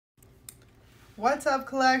What's up,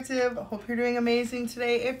 collective? Hope you're doing amazing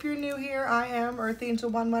today. If you're new here, I am Earth Angel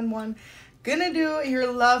 111. Gonna do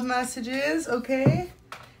your love messages, okay?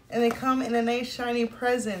 And they come in a nice shiny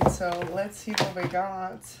present. So let's see what we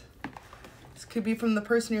got. This could be from the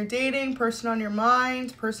person you're dating, person on your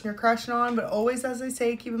mind, person you're crushing on, but always, as I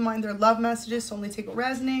say, keep in mind they're love messages, so only take what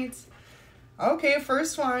resonates. Okay,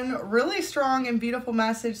 first one, really strong and beautiful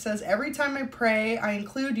message says, every time I pray, I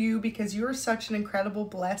include you because you are such an incredible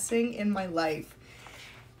blessing in my life.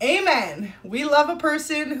 Amen. We love a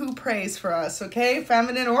person who prays for us, okay?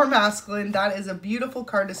 Feminine or masculine, that is a beautiful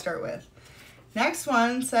card to start with. Next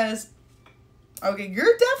one says, okay, you're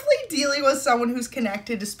definitely dealing with someone who's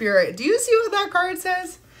connected to spirit. Do you see what that card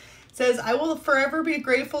says? It says, I will forever be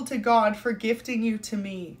grateful to God for gifting you to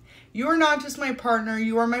me. You are not just my partner,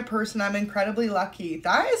 you are my person. I'm incredibly lucky.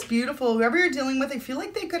 That is beautiful. Whoever you're dealing with, I feel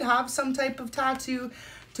like they could have some type of tattoo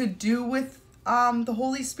to do with the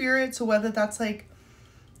Holy Spirit. So whether that's like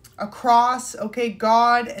a cross, okay,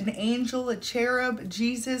 God, an angel, a cherub,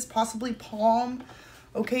 Jesus, possibly palm,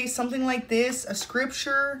 okay, something like this, a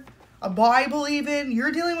scripture, a Bible even.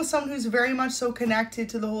 You're dealing with someone who's very much so connected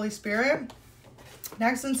to the Holy Spirit.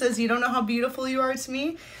 Next one says, you don't know how beautiful you are to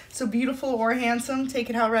me. So beautiful or handsome, take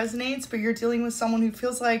it how it resonates, but you're dealing with someone who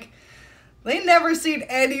feels like they never seen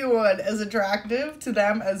anyone as attractive to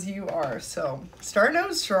them as you are. So starting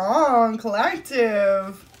out strong,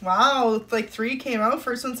 collective. Wow, like 3 came out.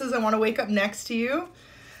 First one says, I want to wake up next to you.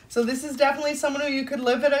 So this is definitely someone who you could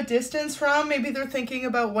live at a distance from. Maybe they're thinking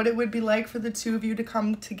about what it would be like for the two of you to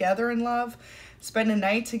come together in love, spend a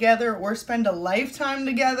night together, or spend a lifetime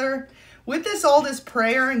together. With this, all this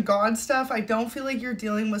prayer and God stuff, I don't feel like you're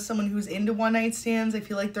dealing with someone who's into one-night stands. I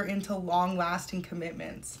feel like they're into long-lasting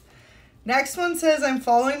commitments. Next one says, I'm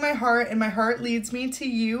following my heart, and my heart leads me to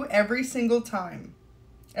you every single time.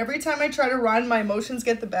 Every time I try to run, my emotions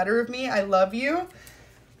get the better of me. I love you.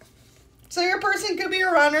 So your person could be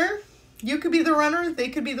a runner. You could be the runner. They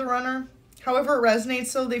could be the runner. However it resonates,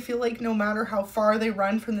 so they feel like no matter how far they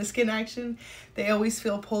run from this connection, they always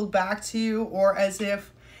feel pulled back to you, or as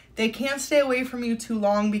if they can't stay away from you too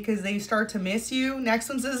long because they start to miss you. Next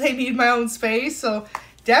one says, I need my own space. So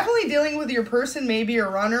definitely dealing with your person, maybe a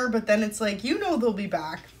runner, but then it's like, you know, they'll be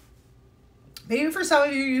back. Maybe for some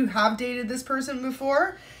of you, you have dated this person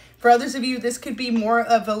before. For others of you, this could be more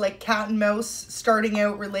of a like cat and mouse starting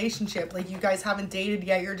out relationship. Like you guys haven't dated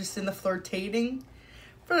yet. You're just in the flirtating,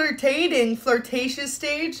 flirtatious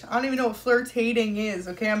stage. I don't even know what flirtating is.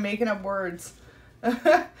 Okay, I'm making up words.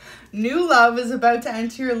 New love is about to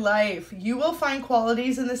enter your life. You will find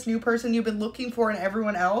qualities in this new person you've been looking for in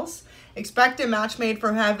everyone else. Expect a match made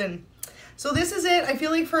from heaven. So this is it. I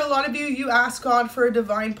feel like for a lot of you, you ask God for a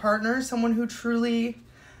divine partner, someone who truly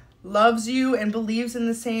loves you and believes in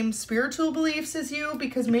the same spiritual beliefs as you,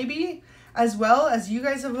 because maybe as well as you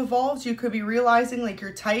guys have evolved, you could be realizing like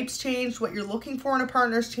your types changed, what you're looking for in a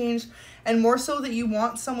partner's changed, and more so that you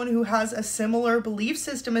want someone who has a similar belief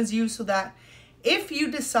system as you, so that if you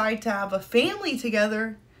decide to have a family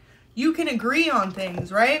together, you can agree on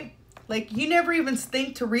things, right? Like you never even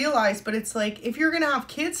think to realize, but it's like if you're going to have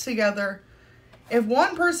kids together, if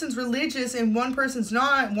one person's religious and one person's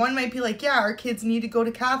not, one might be like, yeah, our kids need to go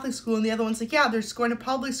to Catholic school. And the other one's like, yeah, they're just going to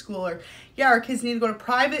public school. Or yeah, our kids need to go to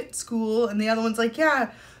private school. And the other one's like, yeah.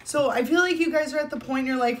 So I feel like you guys are at the point in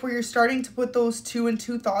your life where you're starting to put those two and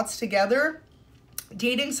two thoughts together.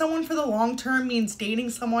 Dating someone for the long term means dating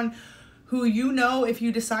someone who you know if you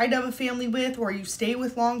decide to have a family with, or you stay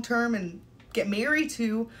with long term and get married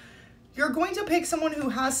to, you're going to pick someone who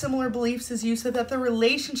has similar beliefs as you so that the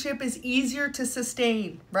relationship is easier to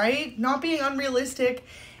sustain, right? Not being unrealistic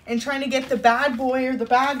and trying to get the bad boy or the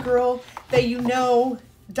bad girl that you know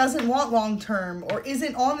doesn't want long term or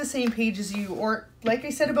isn't on the same page as you. Or like I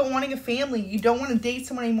said about wanting a family, you don't want to date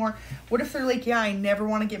someone anymore. What if they're like, yeah, I never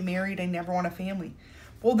want to get married, I never want a family.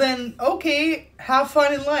 Well then, okay, have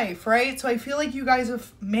fun in life, right? So I feel like you guys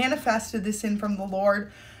have manifested this in from the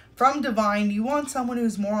Lord, from divine. You want someone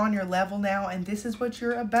who's more on your level now, and this is what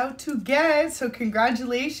you're about to get. So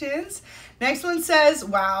congratulations. Next one says,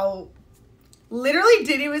 wow, literally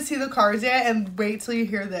didn't even see the cards yet, and wait till you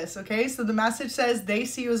hear this, okay? So the message says they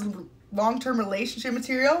see you as long-term relationship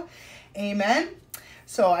material. Amen.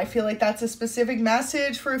 So I feel like that's a specific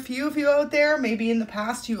message for a few of you out there. Maybe in the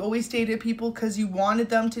past you always dated people because you wanted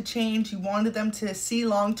them to change. You wanted them to see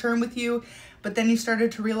long-term with you. But then you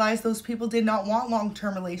started to realize those people did not want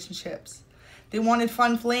long-term relationships. They wanted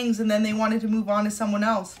fun flings, and then they wanted to move on to someone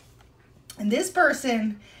else. And this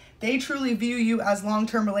person, they truly view you as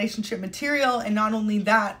long-term relationship material. And not only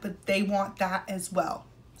that, but they want that as well.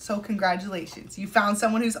 So congratulations. You found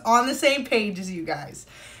someone who's on the same page as you guys.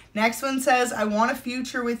 Next one says, I want a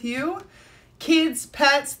future with you. Kids,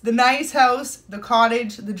 pets, the nice house, the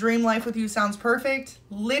cottage, the dream life with you sounds perfect.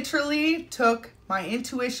 Literally took my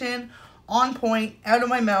intuition on point out of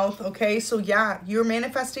my mouth. Okay, so yeah, you're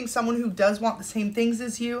manifesting someone who does want the same things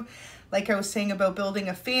as you. Like I was saying about building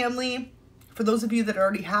a family. For those of you that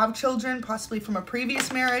already have children, possibly from a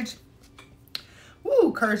previous marriage.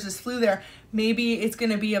 Woo, cars just flew there. Maybe it's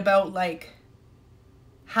going to be about like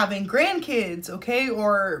having grandkids, okay?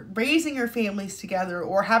 Or raising your families together,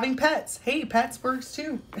 or having pets. Hey, pets works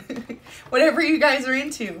too. Whatever you guys are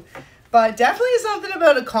into. But definitely something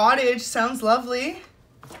about a cottage. Sounds lovely.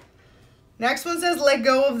 Next one says, let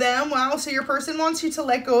go of them. Wow, so your person wants you to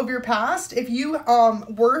let go of your past. If you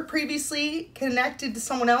were previously connected to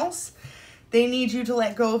someone else, they need you to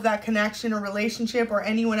let go of that connection or relationship or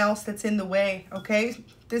anyone else that's in the way, okay?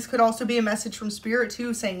 This could also be a message from Spirit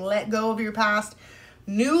too, saying let go of your past.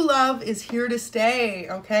 New love is here to stay,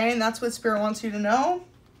 okay? And that's what Spirit wants you to know,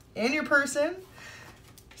 and your person.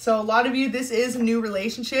 So a lot of you, this is a new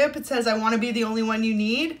relationship. It says, I want to be the only one you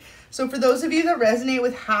need. So for those of you that resonate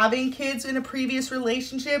with having kids in a previous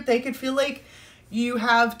relationship, they could feel like you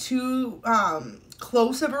have too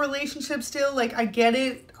close of a relationship still. Like, I get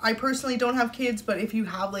it. I personally don't have kids, but if you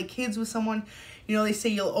have like kids with someone, you know, they say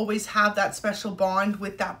you'll always have that special bond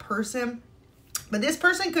with that person. But this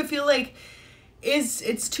person could feel like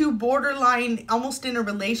it's too borderline, almost in a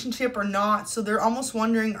relationship or not. So they're almost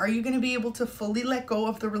wondering, are you going to be able to fully let go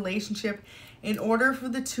of the relationship in order for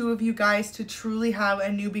the two of you guys to truly have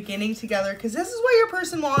a new beginning together? Because this is what your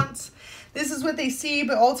person wants. This is what they see,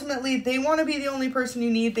 but ultimately they want to be the only person you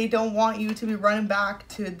need. They don't want you to be running back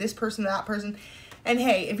to this person, that person. And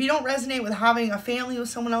hey, if you don't resonate with having a family with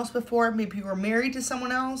someone else before, maybe you were married to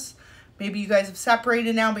someone else, maybe you guys have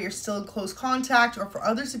separated now, but you're still in close contact, or for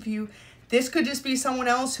others of you, this could just be someone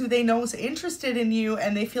else who they know is interested in you,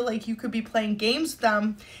 and they feel like you could be playing games with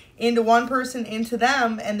them, into one person, into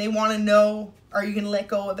them, and they want to know, are you going to let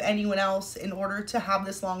go of anyone else in order to have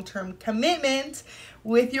this long-term commitment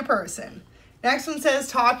with your person? Next one says,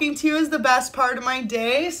 talking to you is the best part of my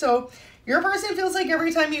day. So your person feels like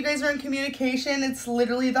every time you guys are in communication, it's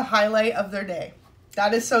literally the highlight of their day.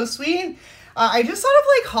 That is so sweet. I just thought of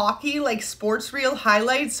like hockey, like sports reel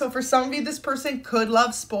highlights. So for some of you, this person could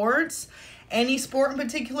love sports, any sport in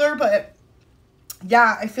particular, but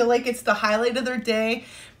yeah, I feel like it's the highlight of their day.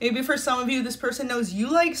 Maybe for some of you, this person knows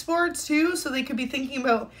you like sports too, so they could be thinking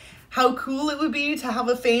about how cool it would be to have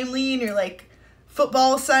a family and you're like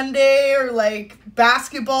football Sunday or like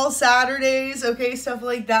basketball Saturdays, okay, stuff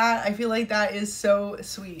like that. I feel like that is so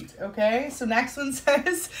sweet, okay? So next one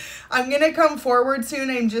says, I'm gonna come forward soon.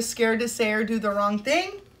 I'm just scared to say or do the wrong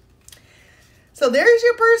thing. So there's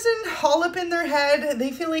your person all up in their head.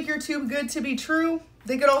 They feel like you're too good to be true.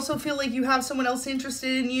 They could also feel like you have someone else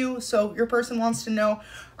interested in you. So your person wants to know,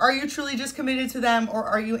 are you truly just committed to them, or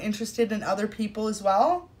are you interested in other people as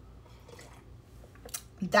well?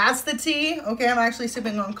 That's the tea. Okay, I'm actually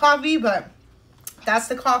sipping on coffee, but that's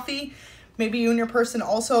the coffee. Maybe you and your person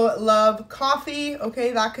also love coffee.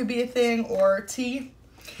 Okay, that could be a thing, or tea.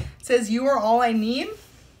 It says, you are all I need.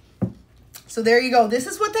 So there you go. This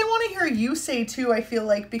is what they want to hear you say too, I feel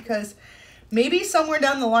like, because maybe somewhere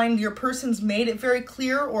down the line, your person's made it very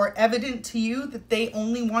clear or evident to you that they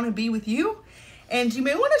only want to be with you. And you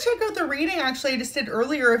may want to check out the reading, actually, I just did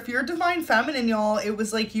earlier. If you're Divine Feminine, y'all, it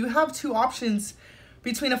was like you have two options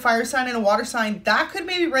between a fire sign and a water sign. That could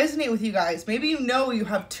maybe resonate with you guys. Maybe you know you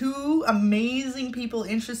have two amazing people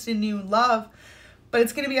interested in you in love, but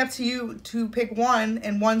it's going to be up to you to pick one,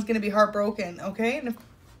 and one's going to be heartbroken, okay? And if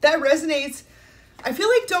that resonates, I feel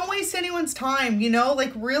like don't waste anyone's time, you know?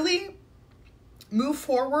 Like, really move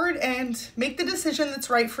forward and make the decision that's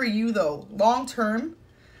right for you, though. Long term,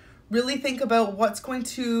 really think about what's going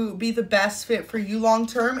to be the best fit for you long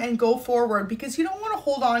term and go forward, because you don't want to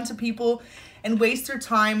hold on to people and waste their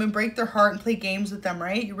time and break their heart and play games with them,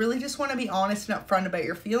 right? You really just want to be honest and upfront about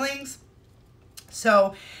your feelings.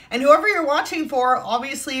 So, and whoever you're watching for,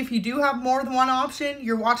 obviously, if you do have more than one option,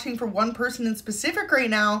 you're watching for one person in specific right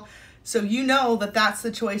now, so you know that that's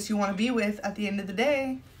the choice you want to be with at the end of the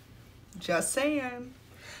day. Just saying.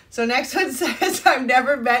 So next one says, I've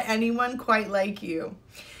never met anyone quite like you.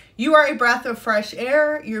 You are a breath of fresh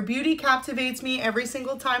air. Your beauty captivates me every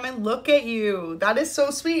single time I look at you. That is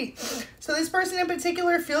so sweet. So this person in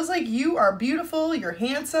particular feels like you are beautiful, you're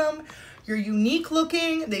handsome, you're unique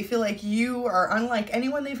looking. They feel like you are unlike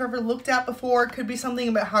anyone they've ever looked at before. It could be something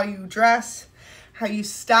about how you dress, how you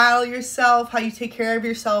style yourself, how you take care of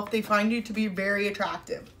yourself. They find you to be very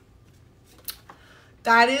attractive.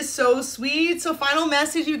 That is so sweet. So final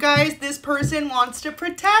message, you guys, this person wants to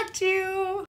protect you.